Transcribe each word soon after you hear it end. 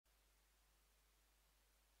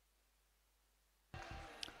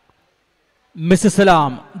Mr.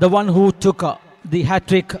 Salam, the one who took the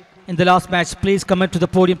hat-trick in the last match, please come up to the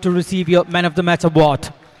podium to receive your Man of the Match award.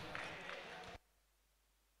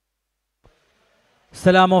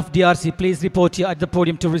 Salam of DRC, please report here at the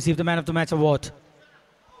podium to receive the Man of the Match award.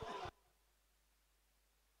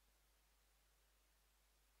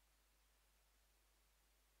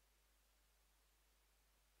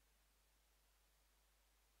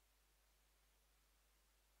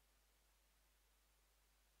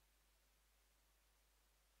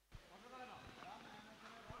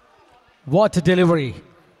 What a delivery.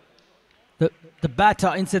 The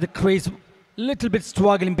batter inside the crease, little bit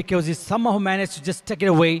struggling because he somehow managed to just take it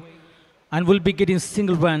away and will be getting a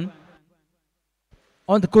single run.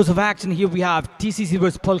 On the course of action here we have TCC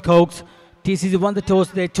versus Polcox. TCC won the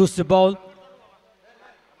toss, they chose the ball.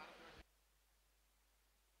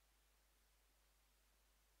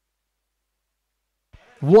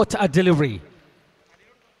 What a delivery.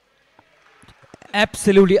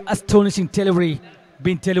 Absolutely astonishing delivery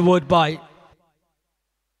being delivered by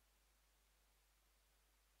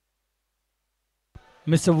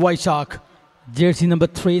Mr. Vaishak, jersey number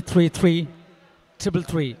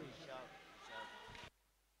 333-333.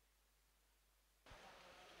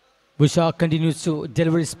 Vaishak continues to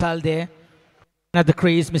deliver his spell there. At the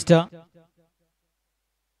crease, Mr.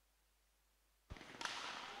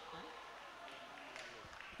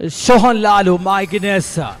 Shohan Lalu, my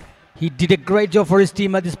goodness. He did a great job for his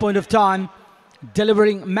team at this point of time,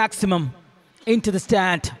 delivering maximum into the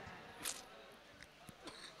stand.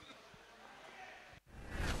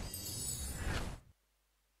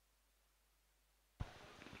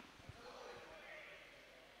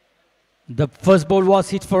 The first ball was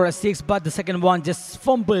hit for a 6, but the second one just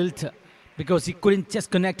fumbled because he couldn't just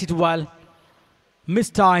connect it well.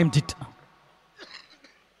 Mistimed it.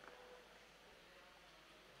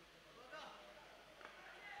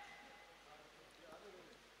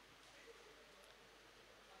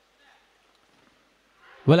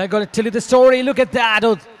 Well, I got to tell you the story. Look at that.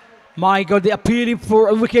 Oh, my God, they're appealing for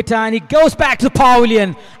a wicket and he goes back to the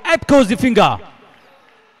pavilion. Up goes the finger.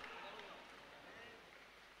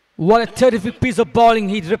 What a terrific piece of bowling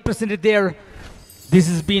he represented there. This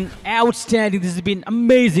has been outstanding. This has been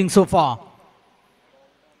amazing so far.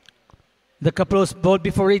 The Kapros bowled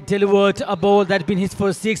before he delivered a ball that had been hit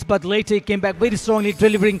for 6, but later he came back very strongly,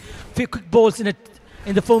 delivering few quick balls in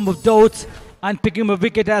the form of dots and picking a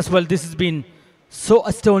wicket as well. This has been so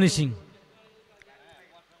astonishing.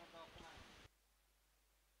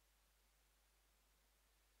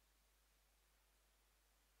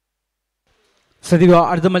 ശ്രദ്ധിക്കുക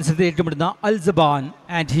അടുത്ത മത്സരത്തിൽ ഏറ്റുമുട്ടുന്ന അൽ സബാൻ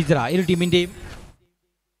and ഹിജ്റ ഇരു ടീമിൻ്റെയും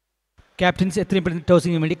captains എത്രയും പെട്ടെന്ന്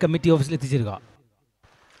ടോസിങ്ങിന് വേണ്ടി committee ഓഫീസിൽ എത്തിച്ചേരുക.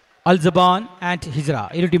 അൽ സബാൻ ആൻഡ് ഹിജ്റ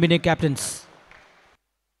ഇരു ടീമിൻ്റെയും captains.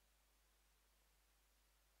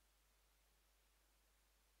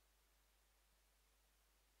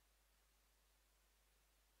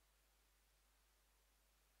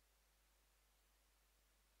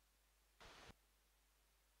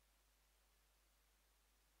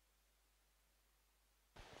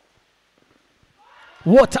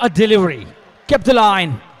 What a delivery. Kept the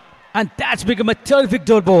line. And that's become a terrific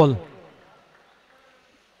dot ball.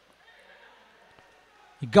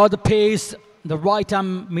 He got the pace, the right arm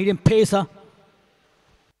medium pacer.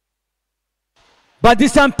 But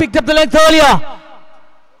this time picked up the length earlier.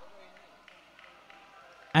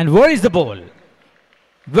 And where is the ball?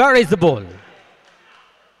 Where is the ball?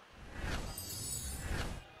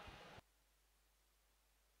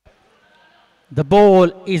 The ball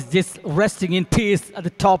is just resting in peace at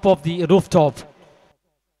the top of the rooftop.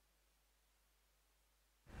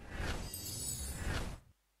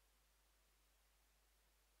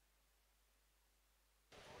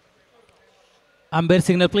 Umpire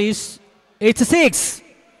signal, please. It's a 6.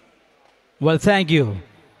 Well, thank you.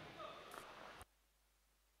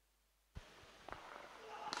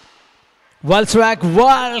 Well struck,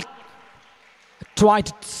 well tried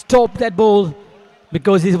to stop that ball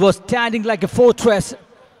because it was standing like a fortress.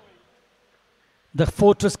 The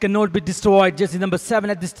fortress cannot be destroyed. Jersey number 7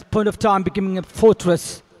 at this point of time becoming a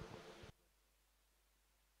fortress.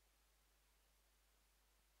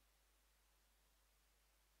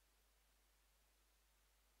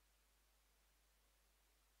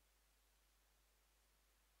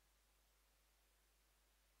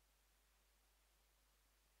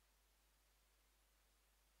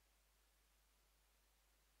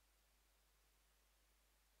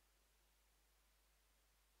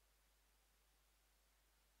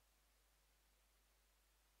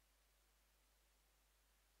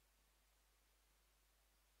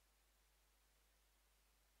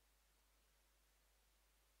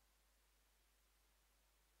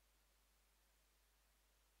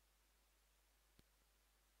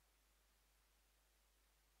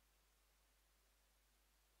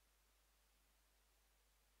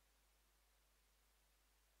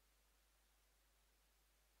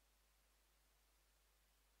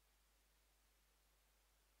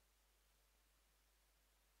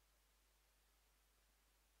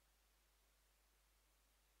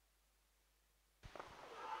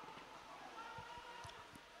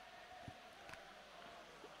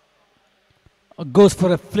 Goes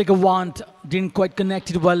for a flicker wand. Didn't quite connect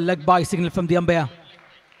it well. Leg by signal from the umpire.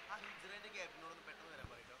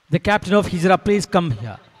 The captain of Hijra, please come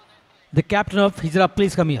here. The captain of Hijra,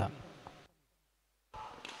 please come here.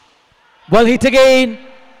 Well hit again.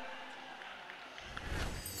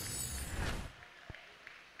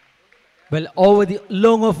 Well, over the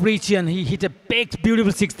long off region, he hit a big,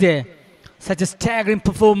 beautiful six there. Such a staggering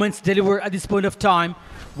performance delivered at this point of time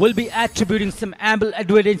will be attributing some ample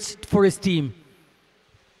advantage for his team.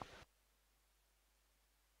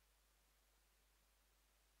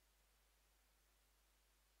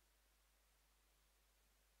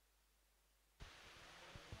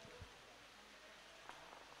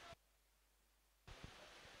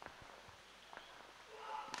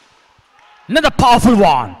 Another powerful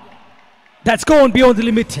one. That's going beyond the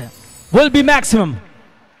limit. Will be maximum.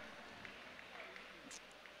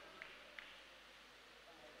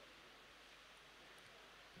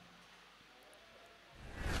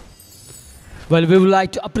 Well, we would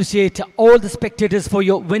like to appreciate all the spectators for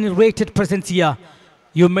your venerated presence here.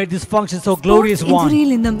 You made this function so glorious one.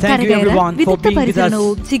 Thank you everyone for being with us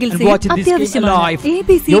and watching this game live.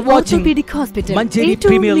 You're watching Manjeri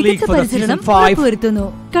Premier League for the season 5.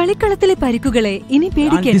 കളിക്കളത്തിലെ പരിക്കുകളെ ഇനി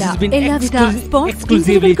പേടിക്കേണ്ട. എല്ലാവിധ sports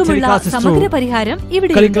ഇഞ്ചുറികൾക്കുമുള്ള സമഗ്ര പരിഹാരം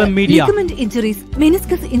ഇവിടെയുണ്ട്. Ligament injuries,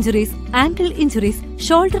 meniscus injuries, angle injuries,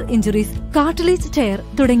 shoulder injuries, cartilage tyre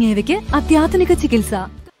തുടങ്ങിയവയ്ക്ക് അത്യാധുനിക ചികിത്സ.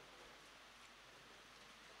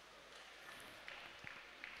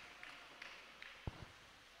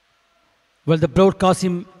 Well, the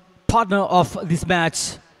broadcasting partner of this match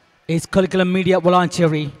is Kalikkalam Media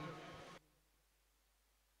Manjeri.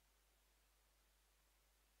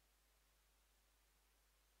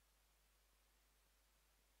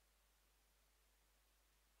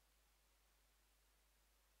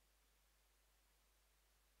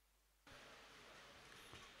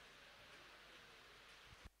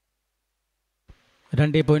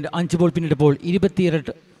 Point 5 ball പിന്നിട്ടപ്പോൾ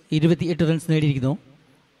 28 runs നേടിയിരിക്കുന്നു.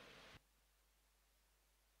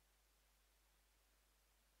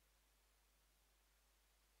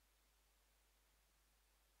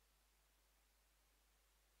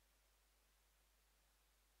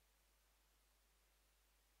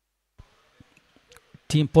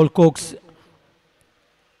 Team Polcox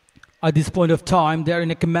at this point of time, they are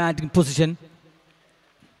in a commanding position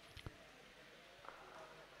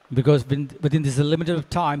because within this limited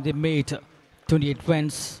time they made 28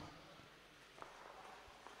 runs.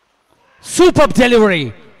 Superb delivery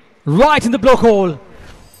right in the block hole.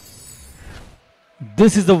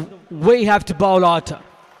 This is the way you have to bowl out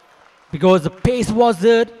because the pace was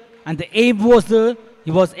there and the aim was there.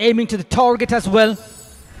 He was aiming to the target as well.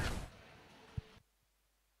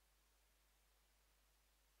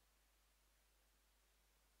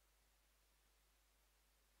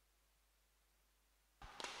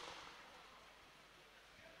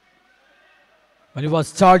 When he was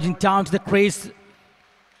charging down to the crease,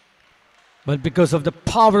 but because of the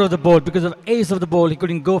power of the ball, because of the ace of the ball, he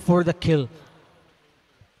couldn't go for the kill.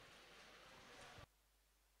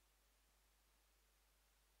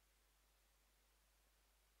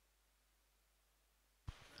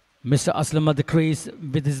 Mr. Aslam at the crease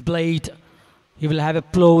with his blade. He will have a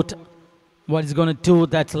plot. What he's going to do,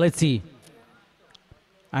 that let's see.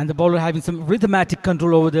 And the bowler having some rhythmatic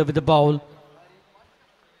control over there with the ball.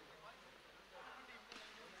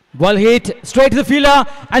 Well hit, straight to the fielder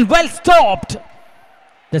and well stopped.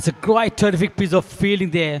 That's a quite terrific piece of fielding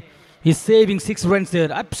there. He's saving 6 runs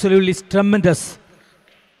there. Absolutely tremendous.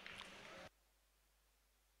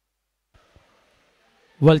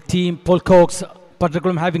 Well, team Polcox,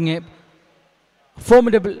 Kalikkalam having a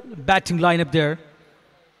formidable batting lineup there.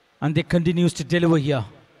 And they continues to deliver here.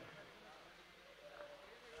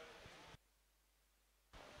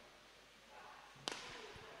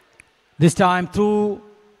 This time through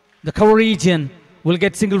the cover region will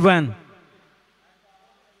get single run.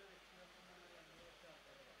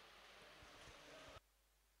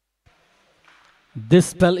 This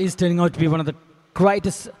spell is turning out to be one of the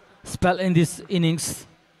greatest spell in this innings.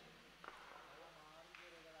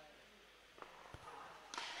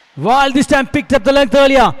 While this time picked up the length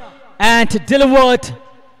earlier and delivered,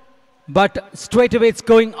 but straight away it's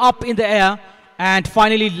going up in the air and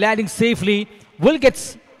finally landing safely. Will get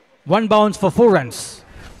one bounce for 4 runs.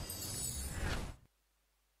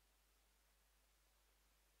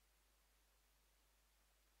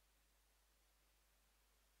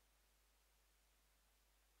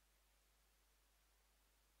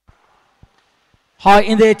 High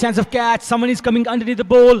in the chance of catch. Someone is coming underneath the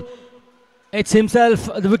ball. It's himself,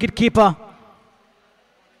 the wicket keeper.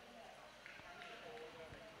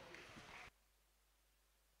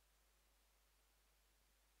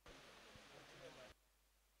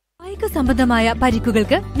 കായിക സംബന്ധമായ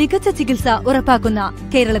പരിക്കുകൾക്ക് മികച്ച ചികിത്സ ഉറപ്പാക്കുന്ന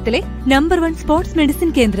കേരളത്തിലെ number 1 sports medicine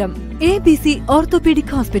കേന്ദ്രം ABC Orthopedic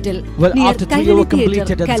Hospital. Well, after 3 hours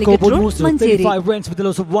completed, the scoreboard moves to Manjeri. 35 runs with the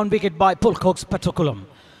loss of 1 wicket by Polcox Polcox.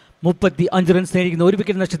 35 runs നേടിയിരിക്കുന്ന ഒരു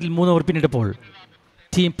wicket നഷ്ടത്തിൽ 3 over പിന്നിട്ടപ്പോൾ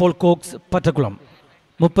team പോൾകോക്സ് പട്ടക്കുളം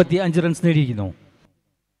 35 runs നേടിയിരിക്കുന്നു.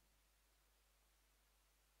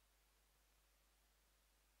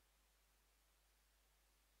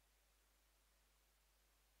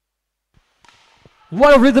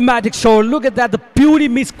 What a rhythmatic shot. Look at that. The beauty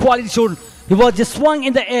meets quality shot. He was just swung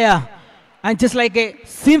in the air and just like a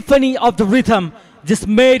symphony of the rhythm just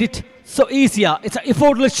made it so easier. It's an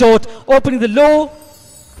effortless shot opening the low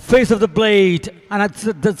face of the blade and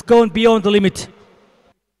that's gone beyond the limit.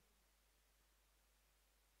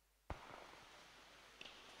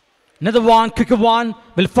 Another one, quicker one.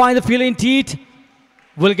 Will find the field indeed.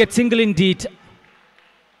 Will get single indeed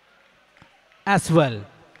as well.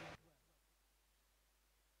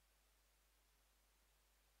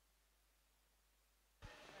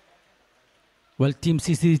 Well, Team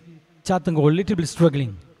CC Chatango a little bit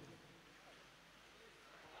struggling.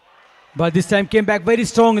 But this time came back very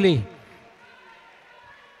strongly.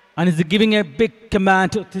 And is giving a big command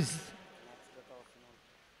to this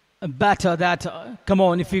batter that, come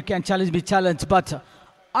on, if you can challenge me, challenge. But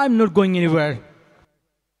I'm not going anywhere.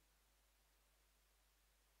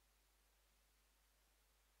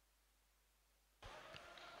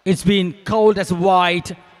 It's been called as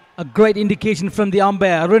wide. A great indication from the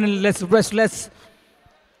umpire. Relentless, restless.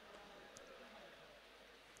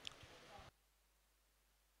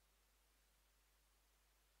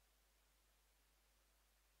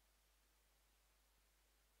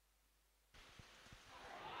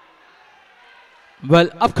 Well,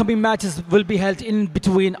 upcoming matches will be held in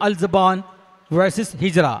between Al-Zaban versus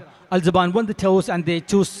Hijra. Al-Zaban won the toss and they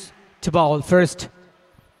choose to bowl first.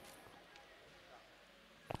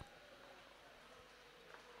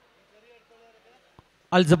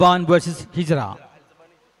 Al-Zaban versus Hijra.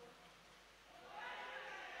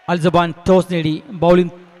 Al-Zaban toss നേടി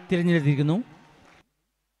bowling തിരഞ്ഞെടുത്തിരിക്കുന്നു.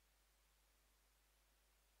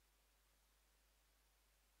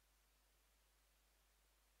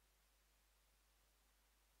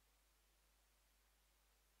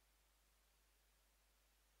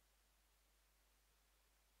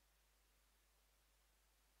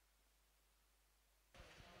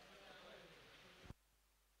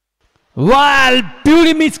 Well,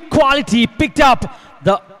 beauty meets quality. Picked up.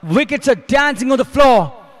 The wickets are dancing on the floor.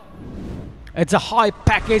 It's a high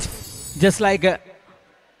package, just like a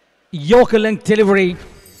Yorker length delivery.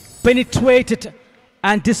 Penetrated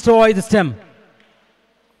and destroyed the stem.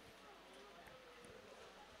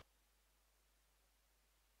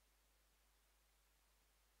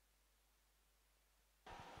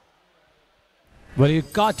 Well, you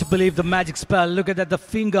got to believe the magic spell. Look at that. The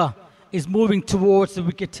finger is moving towards the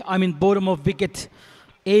wicket, bottom of wicket,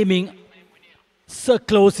 aiming so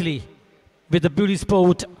closely with the beauty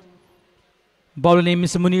spot. Bowler name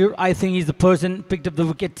Mr. Munir, I think he's the person picked up the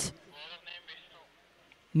wicket.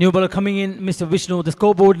 New bowler coming in, Mr. Vishnu. The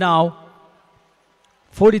scoreboard now,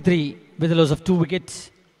 43 with a loss of 2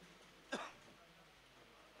 wickets.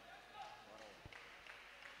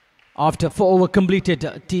 After 4 over completed,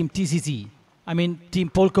 Team Team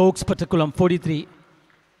Polcox Patikulam 43.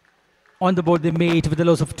 On the board they made with a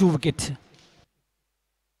loss of 2 wickets.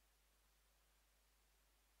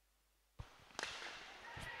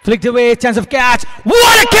 Flicked away, chance of catch.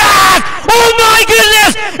 What a catch! Oh my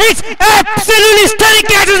goodness! It's absolutely stunning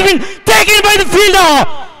catch has been taken by the fielder.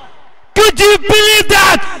 Could you believe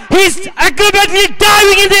that? He's acrobatically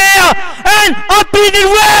diving in the air and up in it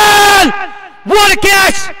well! What a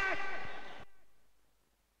catch!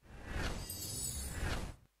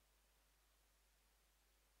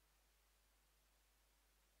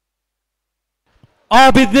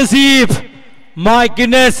 Abid Naseeb, my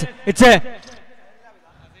goodness, it's a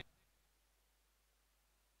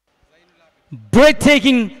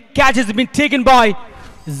breathtaking catch has been taken by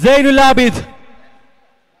Zainul Abid.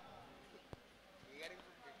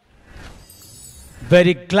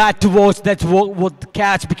 Very glad to watch that what the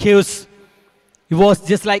catch because he was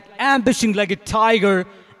just like ambushing like a tiger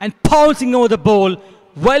and pouncing over the ball,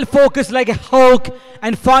 well focused like a hawk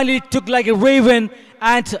and finally took like a raven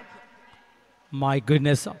and my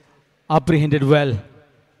goodness, apprehended well.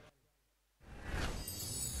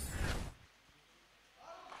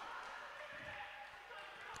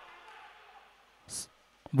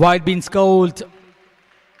 Wide being scolded.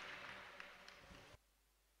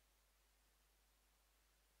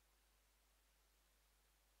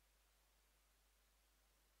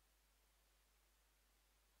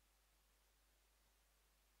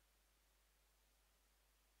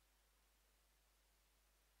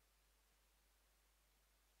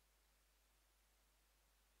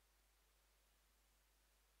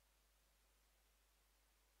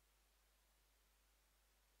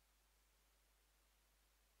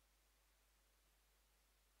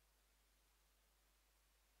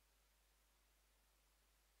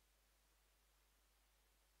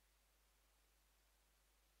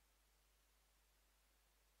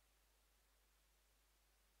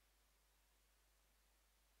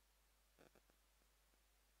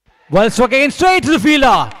 Well struck again, straight to the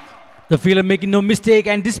fielder. The fielder making no mistake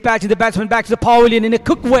and dispatching the batsman back to the pavilion in a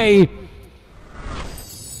quick way.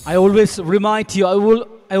 I always remind you,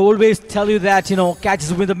 I always tell you that,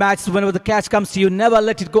 catches win the match. Whenever the catch comes to you, never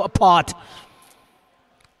let it go apart.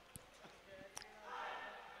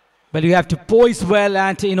 But you have to poise well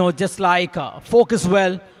and, just like focus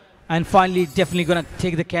well. And finally, definitely going to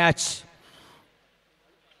take the catch.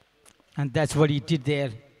 And that's what he did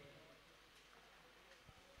there.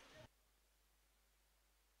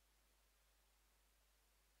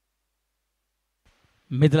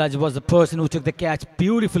 Midraj was the person who took the catch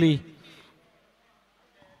beautifully.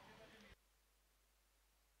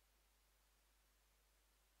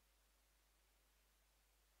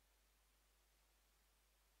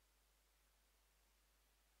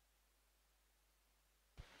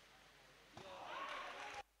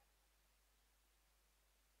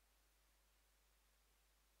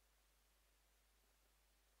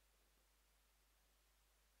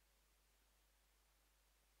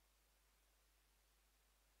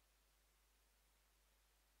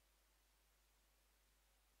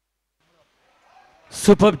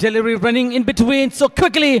 Superb delivery running in between so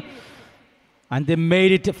quickly. And they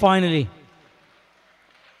made it finally.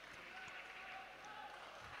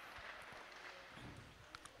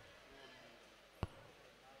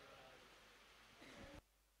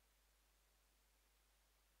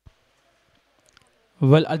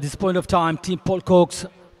 Well, at this point of time, Team Polcox,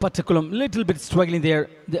 Kalikkalam, little bit struggling there.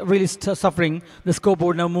 They're really suffering. The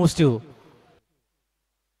scoreboard now moves to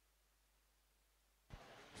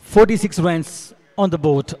 46 runs on the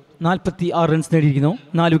board. 46 runs നേടിയിരിക്കുന്നു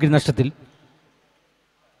 4 wicket നഷ്ടത്തിൽ.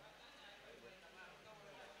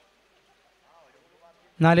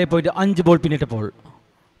 $4.5 ball പിന്നിട്ടപ്പോൾ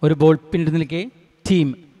ഒരു ball പിന്നിട്ട് നിൽക്കെ team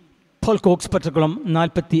Polcox Kalikkalam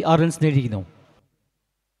 46 runs നേടിയിരിക്കുന്നു.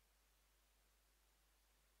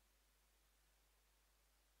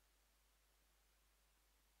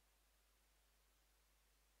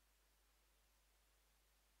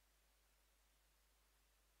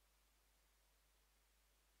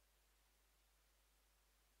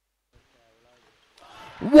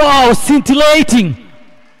 Wow, scintillating!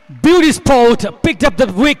 Beauty spot, picked up the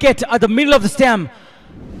wicket at the middle of the stem.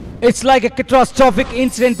 It's like a catastrophic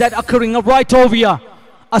incident that occurring right over here.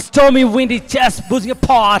 A stormy wind is just boozing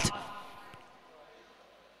apart.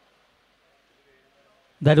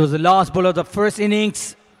 That was the last ball of the first innings,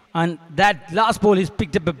 and that last ball is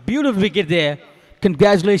picked up a beautiful wicket there.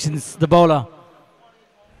 Congratulations, the bowler.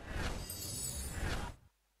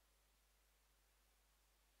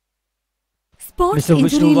 Sports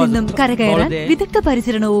ഇഞ്ചുറിയിൽ നിന്നും കരകയറാൻ വിദഗ്ധ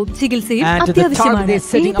പരിചരണവും ചികിത്സയും അത്യാവശ്യമാണ്.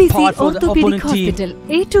 ABC orthopaedic hospital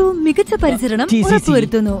ഏറ്റവും മികച്ച പരിചരണം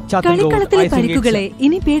ഉറപ്പുവരുത്തുന്നു. കളിക്കളത്തിലെ പരിക്കുകളെ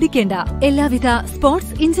ഇനി പേടിക്കേണ്ട. എല്ലാവിധ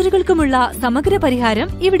സ്പോർട്സ് ഇഞ്ചുറികൾക്കുമുള്ള സമഗ്ര പരിഹാരം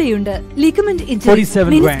ഇവിടെയുണ്ട്. Ligament injuries,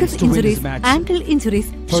 meniscus injuries, angle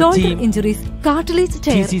injuries, shoulder injuries, cartilage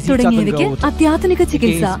tyre തുടങ്ങിയവയ്ക്ക് അത്യാധുനിക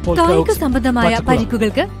ചികിത്സ. കായിക സംബന്ധമായ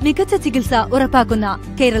പരിക്കുകൾക്ക് മികച്ച ചികിത്സ ഉറപ്പാക്കുന്ന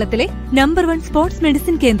കേരളത്തിലെ നമ്പർ 1 സ്പോർട്സ്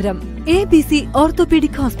മെഡിസിൻ കേന്ദ്രം ABC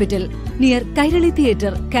Orthopedic Hospital, near Kairali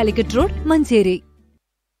Theatre, Calicut Road, Manjeri.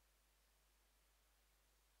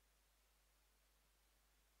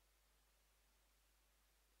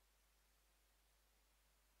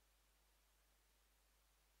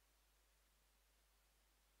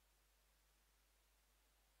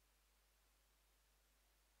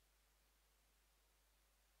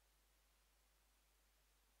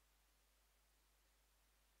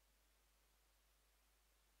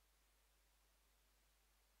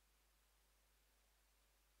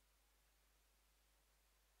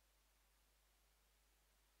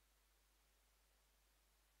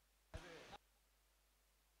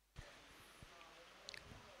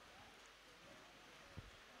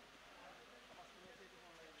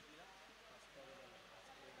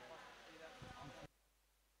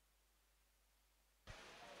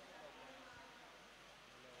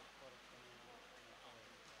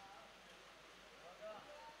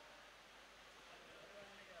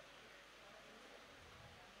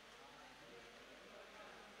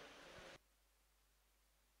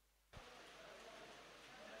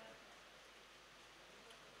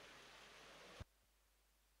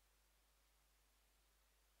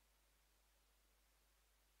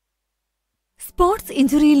 Sports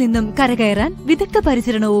ഇഞ്ചുറിയിൽ നിന്നും കരകയറാൻ വിദഗ്ധ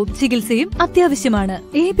പരിചരണവും ചികിത്സയും അത്യാവശ്യമാണ്.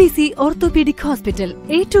 ABC ഓർത്തോപീഡിക് ഹോസ്പിറ്റൽ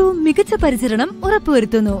ഏറ്റവും മികച്ച പരിചരണം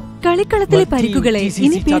ഉറപ്പുവരുത്തുന്നു. കളിക്കളത്തിലെ പരിക്കുകളെ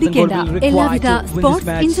ഇനി പേടിക്കേണ്ട. എല്ലാവിധ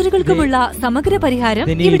സ്പോർട്സ് ഇഞ്ചുറികൾക്കുമുള്ള സമഗ്ര പരിഹാരം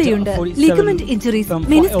ഇവിടെയുണ്ട്. Ligament injuries,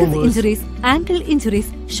 meniscus injuries, angle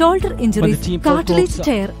injuries, shoulder injuries, cartilage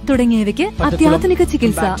tyre തുടങ്ങിയവയ്ക്ക് അത്യാധുനിക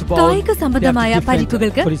ചികിത്സ. കായിക സംബന്ധമായ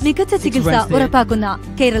പരിക്കുകൾക്ക് മികച്ച ചികിത്സ ഉറപ്പാക്കുന്ന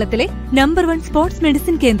കേരളത്തിലെ നമ്പർ 1 സ്പോർട്സ്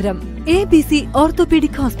മെഡിസിൻ കേന്ദ്രം ABC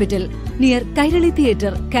orthopaedic hospital, near Kairali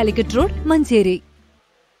theatre, Calicut road, Manjeri.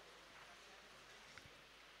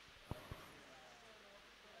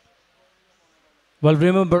 Well,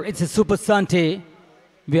 remember, it's a super Sunday.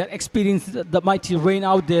 We are experiencing the mighty rain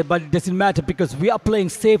out there, but it doesn't matter because we are playing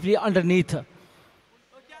safely underneath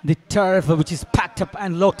the turf, which is packed up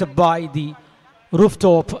and locked up by the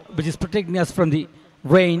rooftop, which is protecting us from the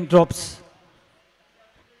raindrops.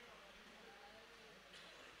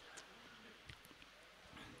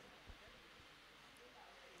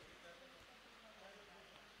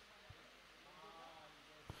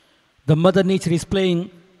 The Mother Nature is playing,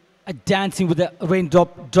 dancing with the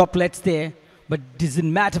droplets there, but it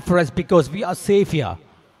doesn't matter for us because we are safe here.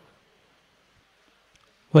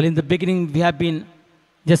 Well, in the beginning, we have been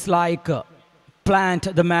just like planned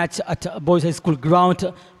the match at Boys High School ground.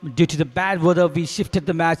 Due to the bad weather, we shifted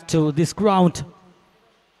the match to this ground.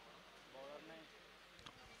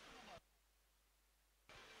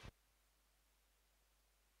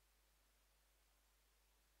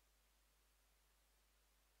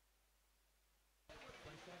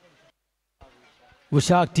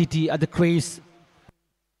 Vishak TT at the crease.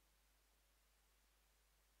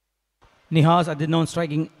 Nihas at the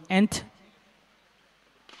non-striking end.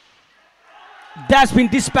 That's been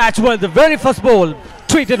dispatched well. The very first ball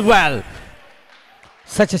treated well.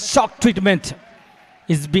 Such a shock treatment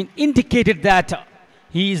is being indicated that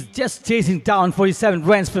he is just chasing down 47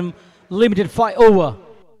 runs from limited 5 over.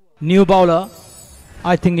 New bowler,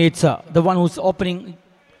 I think it's the one who's opening.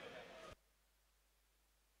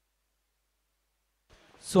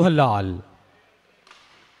 Sohalal.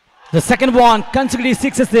 The second one, consecutive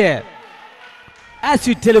sixes there. As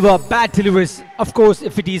you deliver bad deliveries, of course,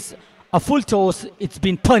 if it is a full toss, it's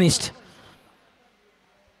been punished.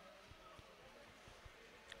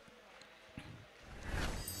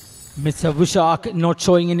 Mr. Vishak not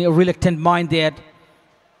showing any reluctant mind there.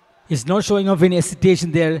 He's not showing off any hesitation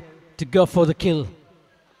there to go for the kill.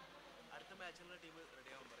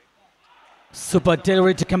 Super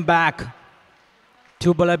delivery to come back.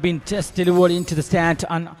 2 balls have been just delivered into the stand,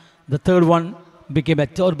 and the third one became a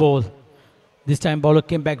third ball. This time bowler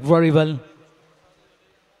came back very well.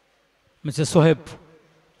 Mr. Soheb.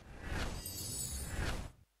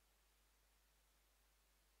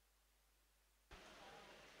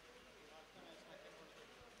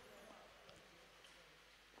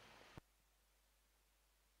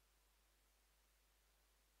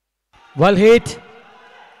 Well hit.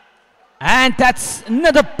 And that's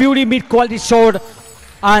another beauty mid-quality shot.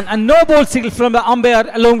 And a no ball signal from the umpire,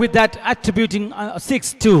 along with that attributing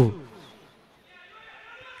 6-2.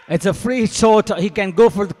 It's a free shot. He can go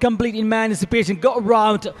for the complete emancipation, go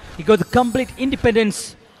around. He got the complete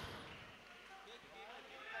independence.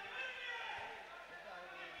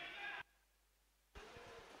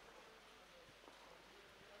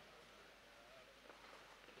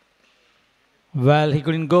 Well, he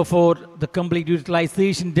couldn't go for the complete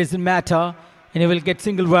utilization. Doesn't matter. And he will get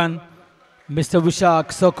single run. Mr.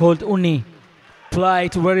 Vishak, so-called Unni,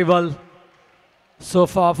 played very well so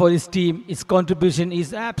far for his team. His contribution is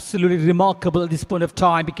absolutely remarkable at this point of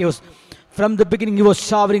time because from the beginning he was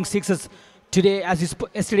showering sixes.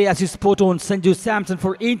 Yesterday, as you spot on, Sanju Samson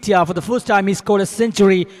for India, for the first time he scored a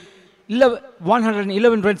century.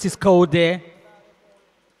 111 runs he scored there.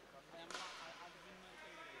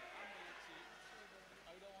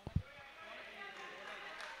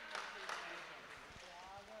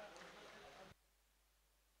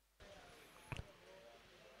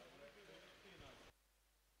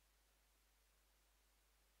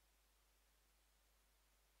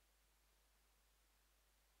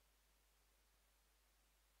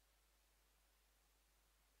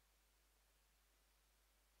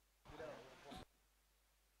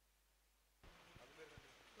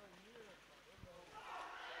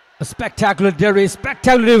 A spectacular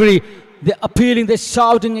delivery. They're appealing, they're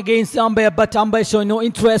shouting against the umpire, but umpire showing no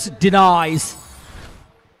interest, denies.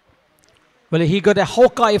 Well, he got a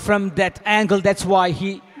hawkeye from that angle. That's why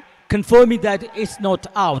he confirming that it's not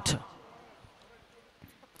out.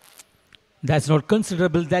 That's not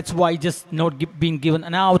considerable. That's why just not being given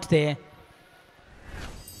an out there.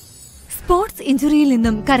 Sports ഇഞ്ചുറിയിൽ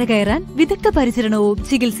നിന്നും കരകയറാൻ വിദഗ്ധ പരിചരണവും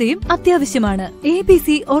ചികിത്സയും അത്യാവശ്യമാണ്. ABC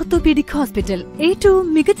orthopaedic hospital ഏറ്റവും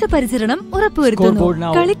മികച്ച പരിചരണം ഉറപ്പുവരുത്തുന്നു.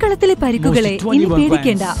 കളിക്കളത്തിലെ പരിക്കുകളെ ഇനി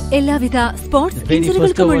പേടിക്കേണ്ട. എല്ലാവിധ സ്പോർട്സ്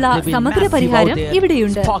ഇഞ്ചുറികൾക്കുമുള്ള സമഗ്ര പരിഹാരം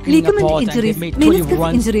ഇവിടെയുണ്ട്. Ligament injuries,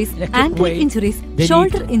 meniscus injuries, angle injuries,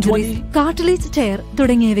 shoulder injuries, cartilage tyre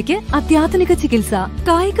തുടങ്ങിയവയ്ക്ക് അത്യാധുനിക ചികിത്സ.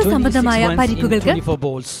 കായിക സംബന്ധമായ പരിക്കുകൾക്ക്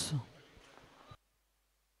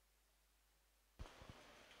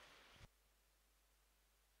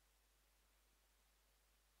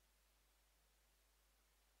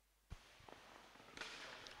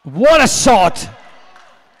What a shot!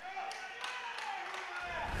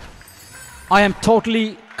 I am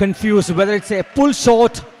totally confused whether it's a pull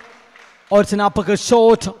shot or it's an uppercut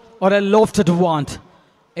shot or a lofted one.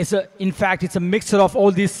 In fact, it's a mixture of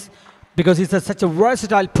all this because he's such a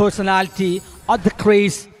versatile personality at the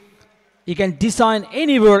crease. He can design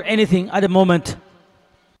anywhere, anything at the moment.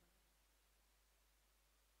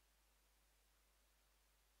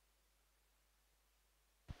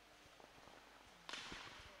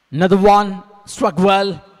 Another one, struck well,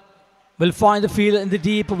 will find the field in the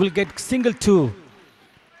deep, will get single two.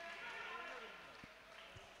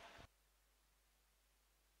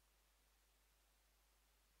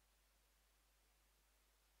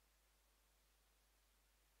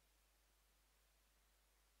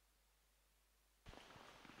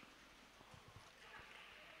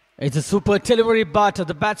 It's a super delivery, but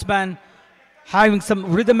the batsman having some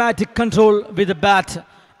rhythmatic control with the bat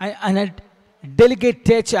and a delicate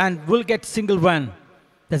touch and will get single run.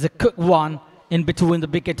 There's a quick one in between the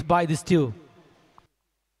wicket by these two.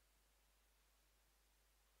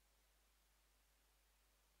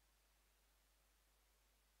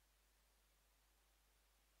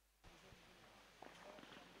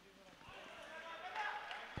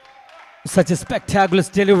 Such a spectacular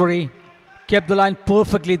delivery. Kept the line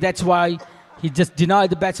perfectly. That's why he just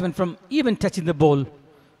denied the batsman from even touching the ball.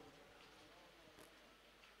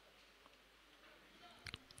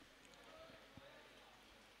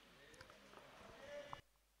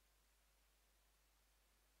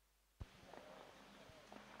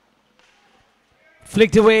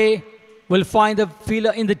 Flicked away, will find the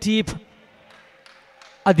fielder in the deep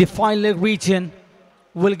at the fine leg region,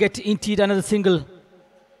 will get into another single.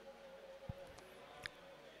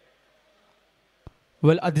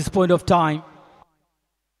 Well, at this point of time,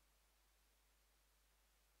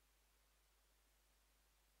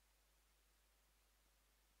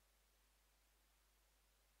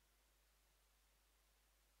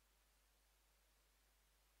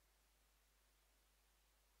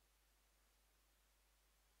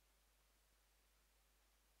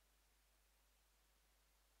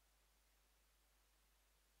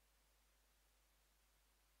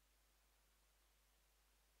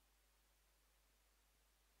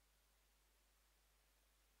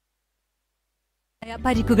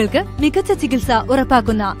 പരിക്കുകൾക്ക് മികച്ച ചികിത്സ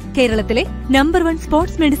ഉറപ്പാക്കുന്ന കേരളത്തിലെ number 1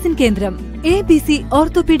 sports medicine കേന്ദ്രം ABC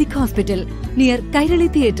orthopaedic hospital, near Kairali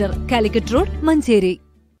theatre, Calicut road, Manjeri.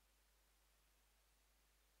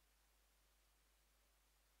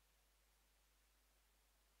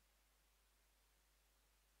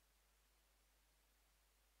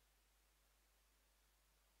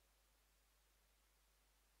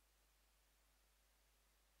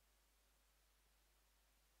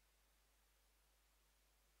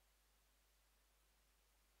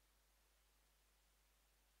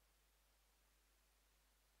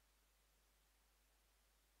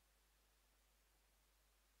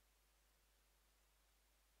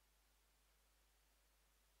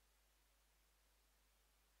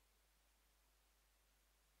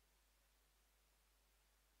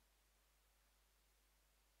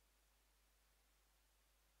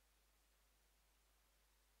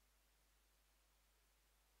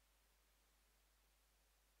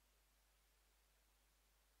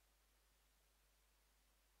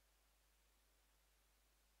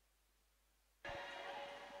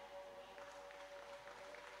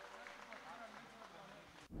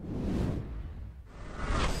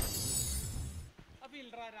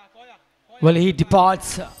 Well, he departs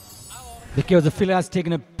because the fielder has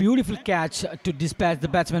taken a beautiful catch to dispatch the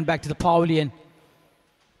batsman back to the pavilion.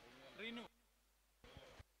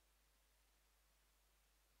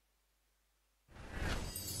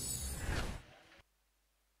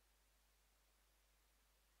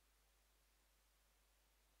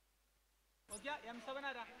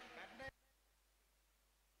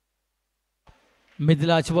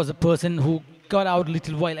 Midlach was a person who got out a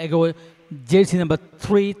little while ago. Jersey number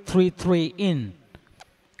 333 in,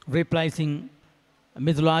 replacing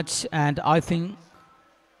Midlach, and I think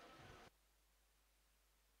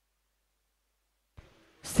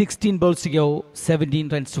 16 balls to go, 17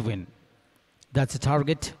 runs to win. That's the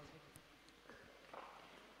target.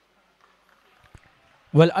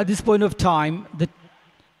 Well, at this point of time, the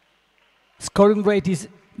scoring rate is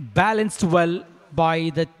balanced well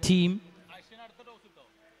by the team.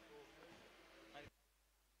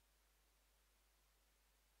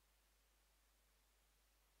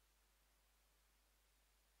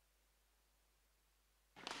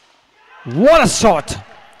 What a shot!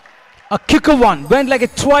 A kicker one, went like a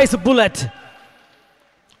twice a bullet.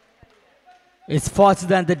 It's faster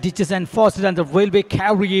than the ditches and faster than the railway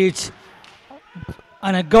carriage.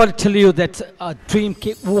 And I gotta tell you that a dream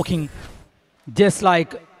kept walking just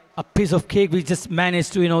like a piece of cake. We just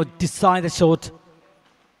managed to, design the shot.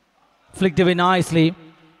 Flicked away nicely.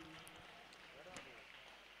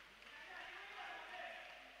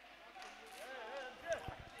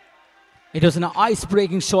 It was an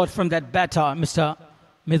ice-breaking shot from that batter, Mr.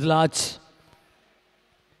 Midlaj.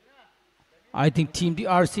 I think Team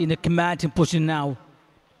DRC in a commanding position now.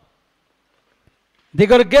 They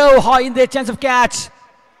got to go high in their chance of catch.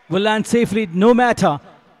 Will land safely no matter.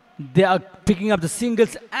 They are picking up the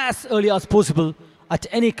singles as early as possible at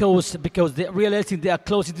any cost because they are realizing they are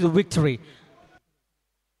closer to the victory.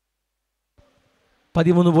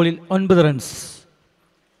 13 ball 9 runs.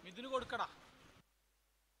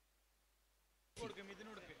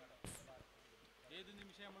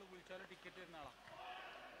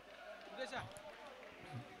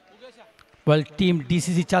 Well, Team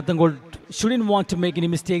DCC Chattangold shouldn't want to make any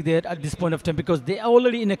mistake there at this point of time because they are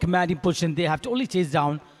already in a commanding position. They have to only chase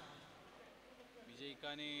down.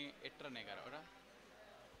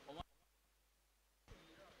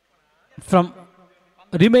 From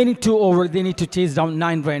remaining 2 over, they need to chase down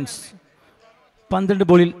 9 runs. 12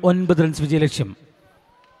 ball 9 runs Vijayalaksham.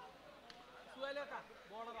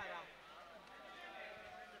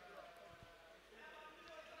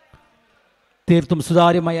 തീർത്തും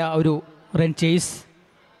സുതാര്യമായ ഒരു run chase.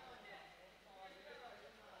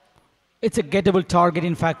 It's a gettable target,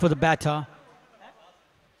 in fact, for the batter.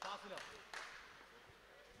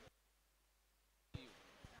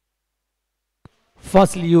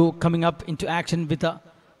 Firstly, you coming up into action with a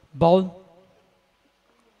ball.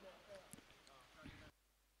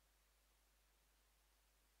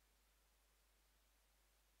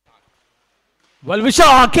 Well,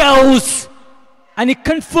 Vishal goes, and he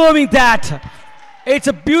confirming that. It's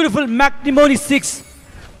a beautiful McNamee 6.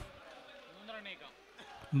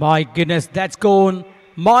 My goodness, that's gone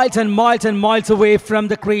miles and miles and miles away from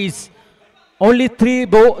the crease. Only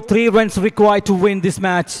 3 runs required to win this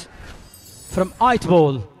match from 8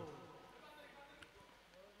 ball.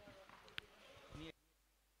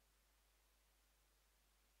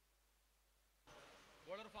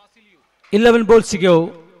 Eleven balls to go,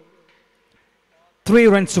 3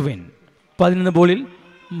 runs to win. 11 ball 3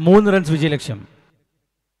 runs Vijayalaksham.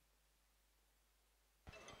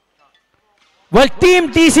 Well, Team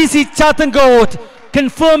DCC Chattangold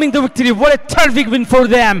confirming the victory. What a terrific win for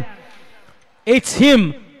them. It's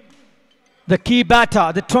him, the key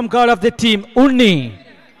batter, the trump card of the team, Unni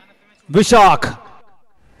Vishak.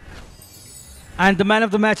 And the man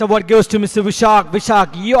of the match award goes to Mr. Vishak.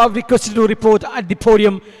 Vishak, you are requested to report at the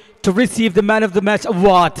podium to receive the man of the match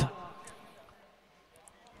award.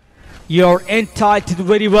 You're entitled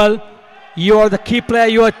very well. You are the key player.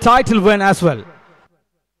 You are title win as well.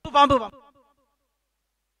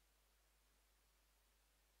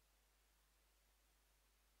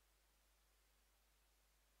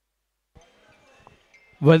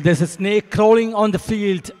 Well, there's a snake crawling on the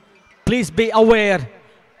field. Please be aware.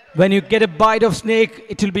 When you get a bite of snake,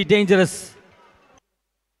 it will be dangerous.